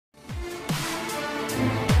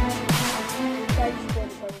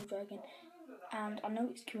and I know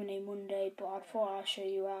it's QnA Monday, but I thought I'd show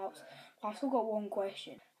you out. I've still got one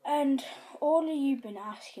question, and all of you been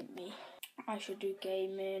asking me I should do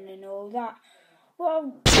gaming and all that.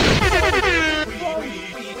 Well,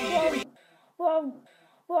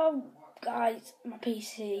 guys, my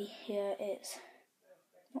PC here it's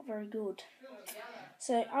not very good.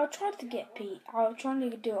 So I'll try to do it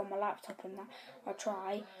on my laptop and that. I'll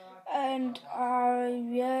try, and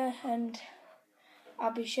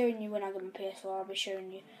I'll be showing you when I get my PS4. I'll be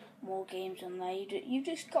showing you more games on there. You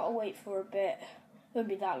just gotta wait for a bit. It won't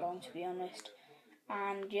be that long, to be honest.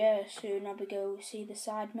 And yeah, soon I'll be go see the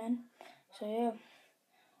Sidemen. So yeah,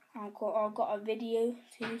 I've got a video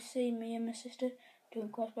to see me and my sister doing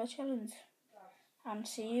Crossbar challenge. And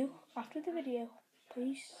see you after the video.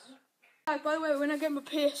 Peace. By the way, when I get my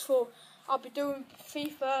PS4, I'll be doing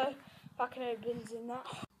FIFA, backing out bins and that.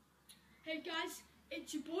 Hey guys,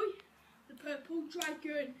 it's your boy, the Purple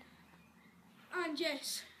Dragon. And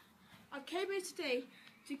yes, I came here today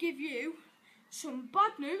to give you some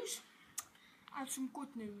bad news and some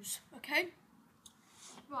good news, okay?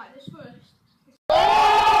 Right, let's first. Let's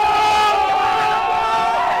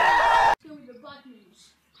go with the bad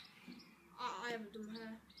news. I haven't done my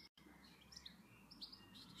hair.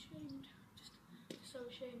 Just so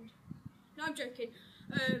ashamed. No, I'm joking.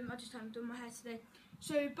 I just haven't done my hair today.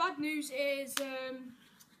 So bad news is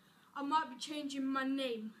I might be changing my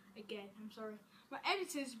name again. I'm sorry. My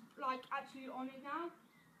editor's like actually on it now.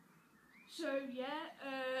 So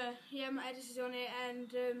yeah, my editor's on it,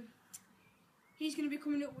 and he's gonna be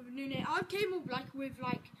coming up with a new name. I came up with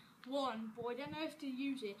one, but I don't know if to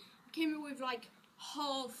use it. I came up with like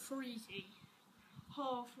Harfreezy.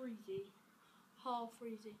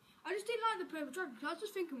 I just didn't like the Purple Dragon because I was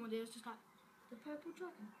just thinking one day, I was just like, the Purple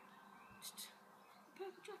Dragon? The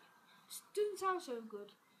Purple Dragon? Just doesn't sound so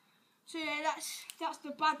good. So yeah, that's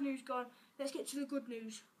the bad news gone. Let's get to the good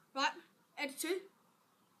news. Right, editor,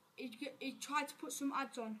 he tried to put some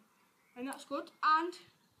ads on, and that's good. And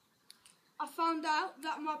I found out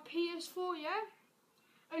that my PS4,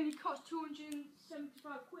 only cost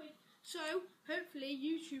 275 quid. So hopefully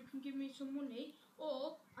YouTube can give me some money,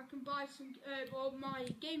 or I can buy some, or my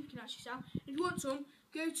game can actually sell. If you want some,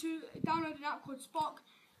 go to download an app called Spock.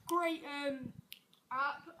 Great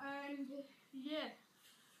app, and yeah,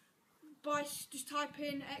 just type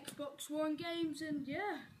in Xbox One games, and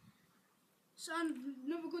yeah. So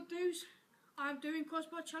another good news, I'm doing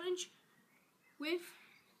Crossbar challenge with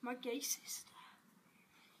my gay sister.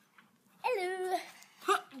 Hello.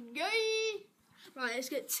 Gay. Right, let's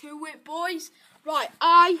get to it, boys. Right,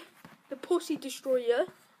 the Pussy Destroyer,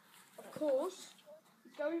 of course,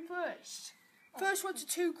 is going first. First one to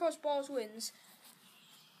 2 crossbars wins.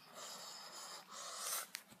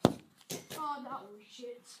 Oh, that was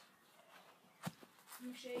shit.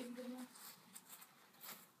 I'm ashamed of that.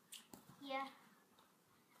 Yeah,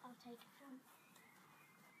 I'll take it from.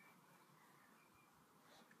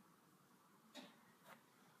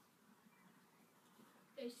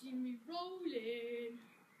 They see me rolling,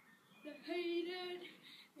 they hate it.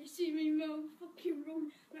 They see me motherfucking roll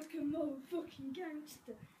like a motherfucking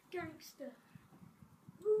gangster.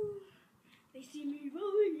 Woo. They see me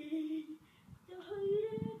rolling, they hate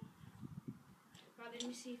it. Right, let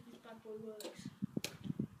me see if this bad boy works.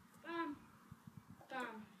 Bam,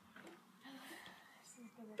 bam.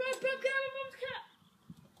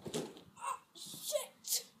 Oh,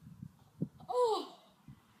 shit! Oh,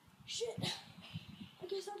 shit! I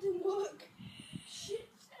guess that didn't work. Shit!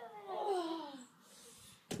 Oh.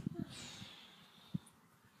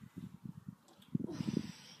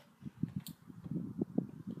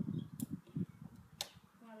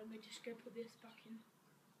 Right, let me just go put this back in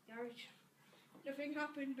the garage. Nothing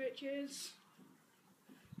happened, bitches.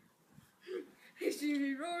 They see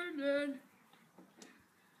me running.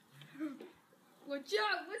 Watch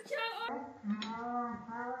out! Watch out!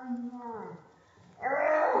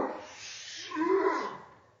 Oh, shit!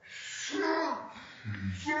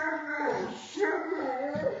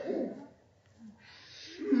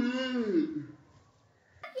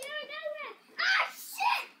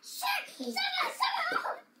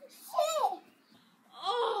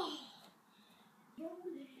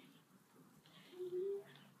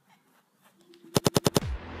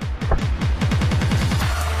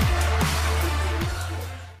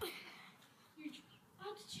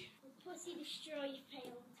 Pussy Destroyer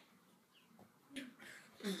failed.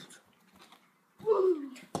 Woo!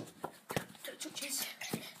 Quick touches!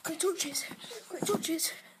 Quick touches! Quick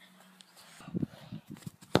touches!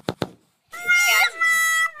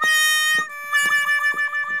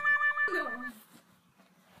 No!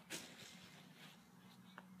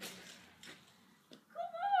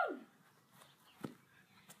 Come on!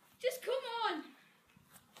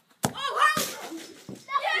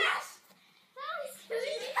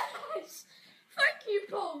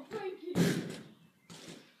 Thank you.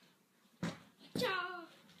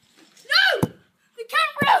 No! The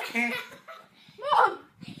camera! Mom!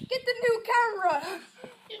 Get the new camera!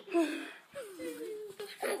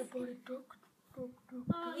 Everybody duck.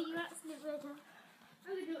 Oh, you actually read her.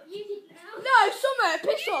 You did now. No, Summer,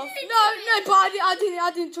 piss off. No, but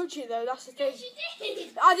I didn't touch it though, that's the thing. Yes, you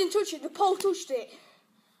did. I didn't touch it, the pole touched it.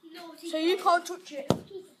 Naughty So you can't touch it.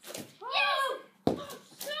 Yes! Oh,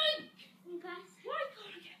 sake! Okay. Why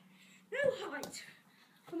can't I get no height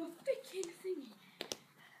from a freaking thingy?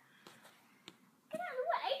 Get out of the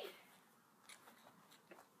way.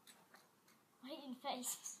 I hate your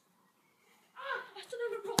face. Ah, I stood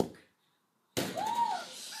on a rock. Oh.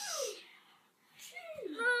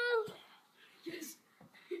 Yes.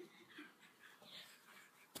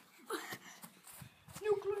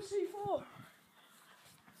 Nuclear C4.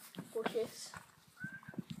 Bushes.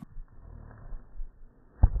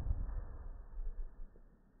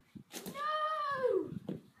 No!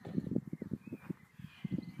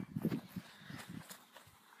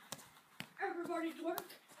 Everybody twerk,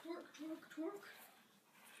 twerk, twerk, twerk.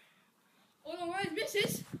 Oh no, where's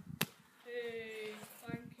Mrs.? Hey,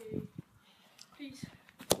 thank you. Please.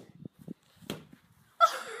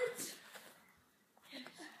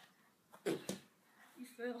 You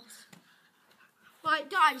failed. Right,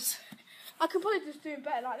 guys, I can probably just do it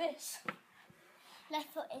better like this. Left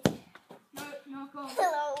footed. No, go on.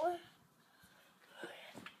 Hello.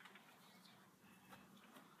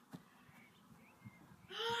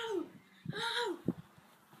 Oh! Oh!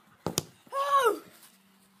 Oh!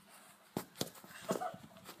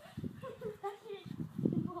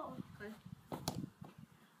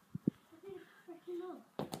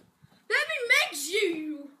 Let me mix you,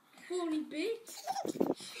 you horny bitch.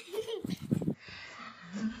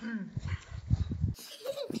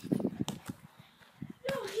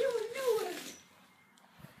 No, you know it.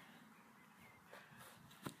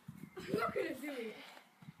 I'm not gonna do it.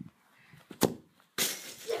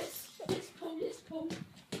 Yes, this pole.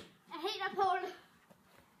 I hate that pole.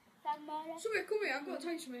 That murder. Somewhere, come here, I've got to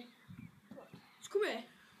tell you something. Just come here.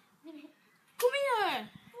 Come here.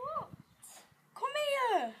 What? Come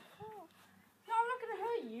here. No, I'm not gonna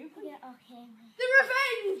hurt you. Yeah, okay. The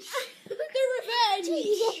revenge! The revenge!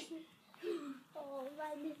 Oh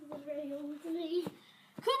man, this is a very old to me.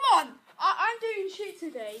 Come on! I'm doing shit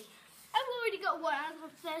today. I've already got one out of the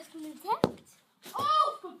first attempt. Oh,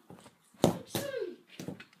 for fuck's sake!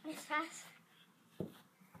 It's fast.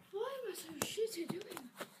 Why am I so shitty doing?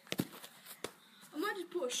 I might just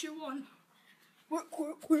put a shoe on.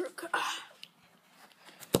 Work. Ah.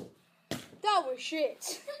 That was shit. It's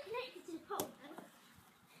still connected to the pole, though.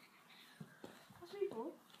 What's me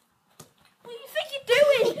for? What do you think you're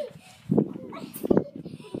doing?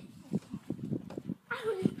 I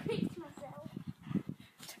would have pricked myself.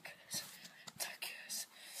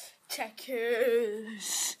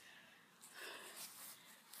 Checkers.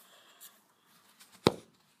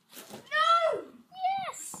 No!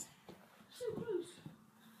 Yes! So close.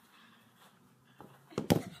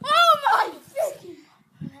 Oh my freaking!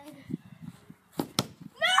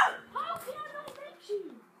 No! How can I not mix you?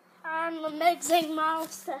 I'm a mixing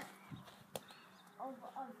monster. Of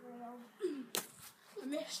real. I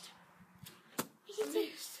missed.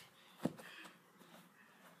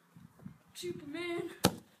 Superman.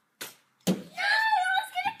 No! I was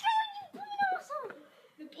gonna kill you, Bruno!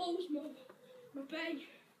 The pole's my bay.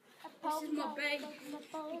 This is my bay.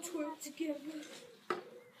 We twerk together.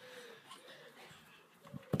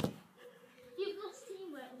 You've lost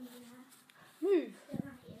teamwork with me now. Move. Don't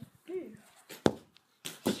like you. Move.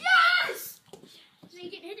 Yes! So you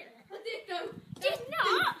didn't hit it I then? did though. Did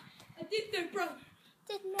not? I did though, bro.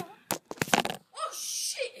 Did not. Oh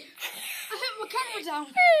shit! I hit my camera down.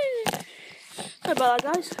 Sorry about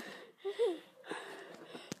that, guys.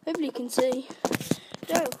 Hopefully you can see.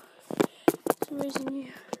 No. For some reason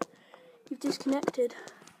you've disconnected.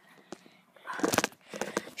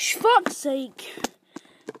 Fuck's sake.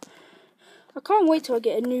 I can't wait till I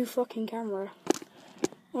get a new fucking camera.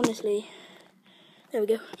 Honestly. There we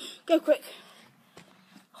go. Go quick.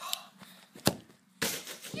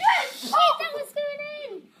 Yes! Oh, that was going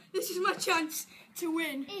in! This is my chance to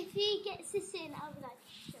win. If he gets this in, I'll be like,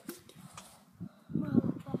 shit.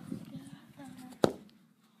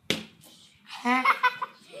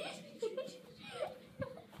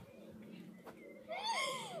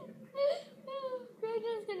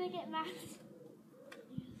 Gregor's gonna get mad.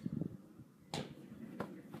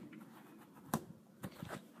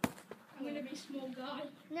 I'm gonna be a small guy.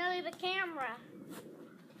 No, the camera.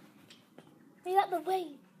 Be out the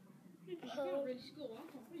way. I can't really score. I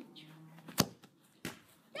can't reach.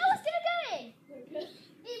 That was gonna go in. Okay.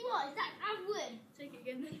 It was.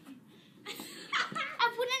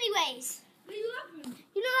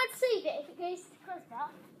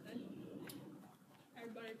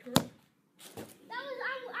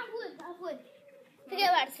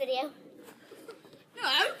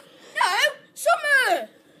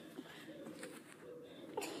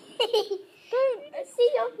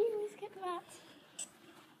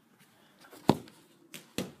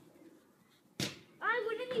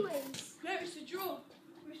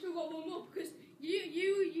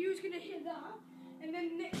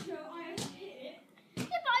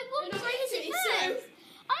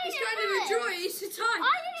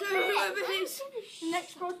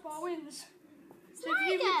 next crossbar wins. So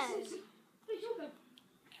Sliders!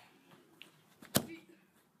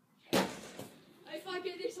 If I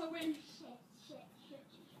get this, I win.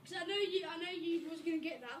 Because I know you was gonna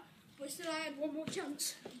get that, but still I had one more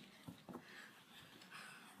chance.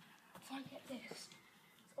 If I get this, it's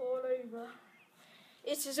all over.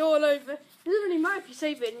 It is all over. It doesn't really matter if you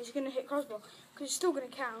save it and it's gonna hit crossbar, because it's still gonna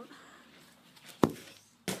count. No,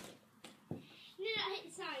 hit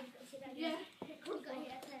the side. Yeah, hit crossbar.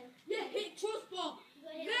 Yeah, hit crossbar.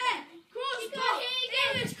 There, There, crossbar. You got hit again.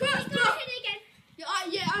 There is crossbar. You got hit again.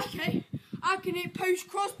 Yeah, okay. I can hit post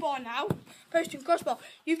crossbar now. Posting crossbar.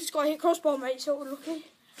 You've just got to hit crossbar, mate. So lucky.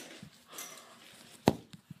 I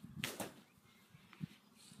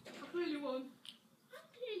really won.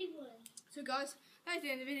 So guys, that's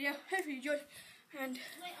the end of the video. Hopefully you enjoyed, and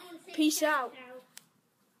peace out.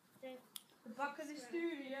 The back of the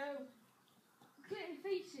studio. Couldn't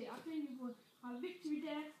face it. I think you won. My victory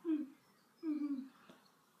there.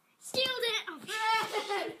 Stealed it. Oh,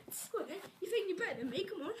 Go on then. You think you're better than me?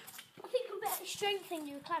 Come on. I think I'm better at strength than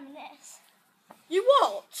you climbing this. You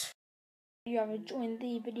what? You have enjoyed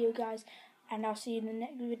the video, guys, and I'll see you in the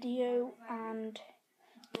next video. And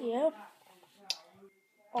yeah,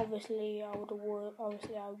 obviously I would have won.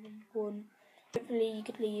 Obviously I would have won. Hopefully you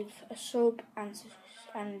could leave a sub and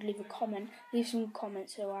leave a comment. Leave some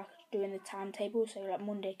comments so I could do in the timetable. So like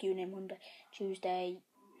Monday, QnA Monday, Tuesday,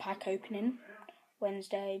 pack opening,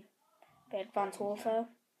 Wednesday, Advanced Warfare,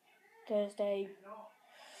 Thursday,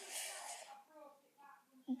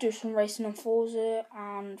 do some racing on Forza,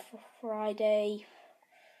 and for Friday,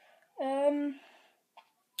 don't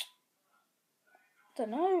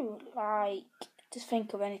know, like, just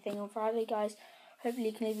think of anything on Friday, guys. Hopefully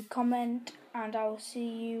you can leave a comment, and I will see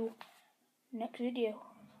you next video.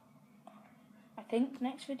 I think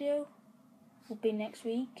next video will be next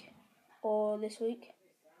week, or this week,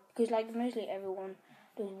 because like mostly everyone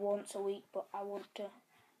does once a week, but I want to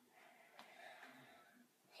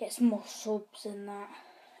get some more subs and that,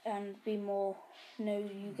 and be more, know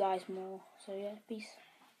you guys more. So yeah, peace.